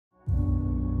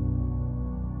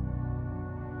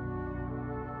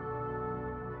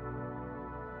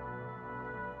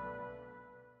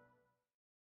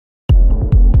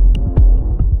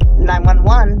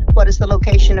is the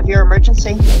location of your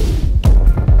emergency?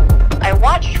 I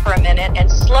watched for a minute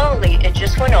and slowly it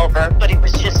just went over, but it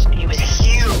was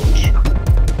huge.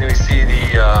 Then we see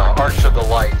the arch of the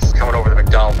lights coming over the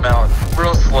McDonald Mountain,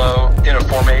 real slow in a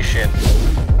formation.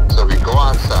 So we go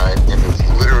outside and it's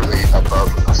literally above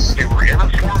us. They were in a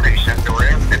formation, they were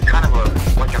in kind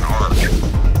of like an arch.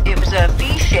 It was a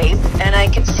V-shape and I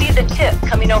could see the tip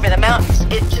coming over the mountains.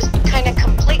 It just kind of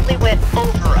completely went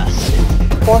over us.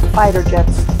 4 fighter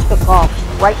jets took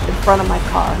off right in front of my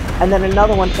car, and then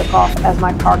another one took off as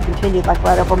my car continued, like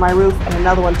right over my roof, and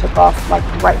another one took off like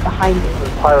right behind me. The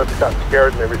pilots got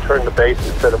scared and they returned to base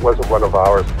and said it wasn't one of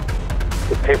ours.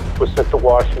 The tape was sent to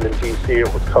Washington, D.C.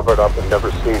 and was covered up and never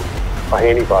seen by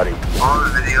anybody. All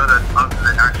the video of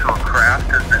the actual craft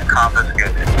has been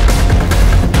confiscated.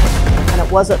 And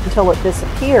it wasn't until it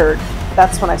disappeared,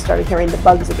 that's when I started hearing the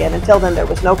bugs again. Until then, there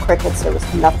was no crickets, there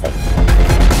was nothing.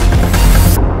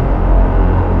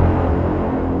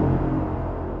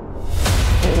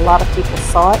 And a lot of people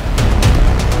saw it,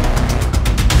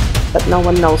 but no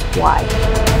one knows why.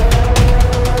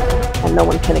 And no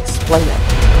one can explain it.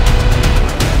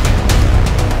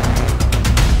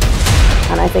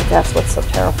 And I think that's what's so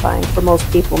terrifying for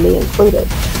most people, me included.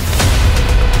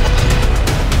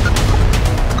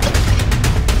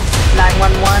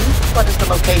 911, what is the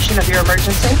location of your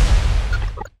emergency?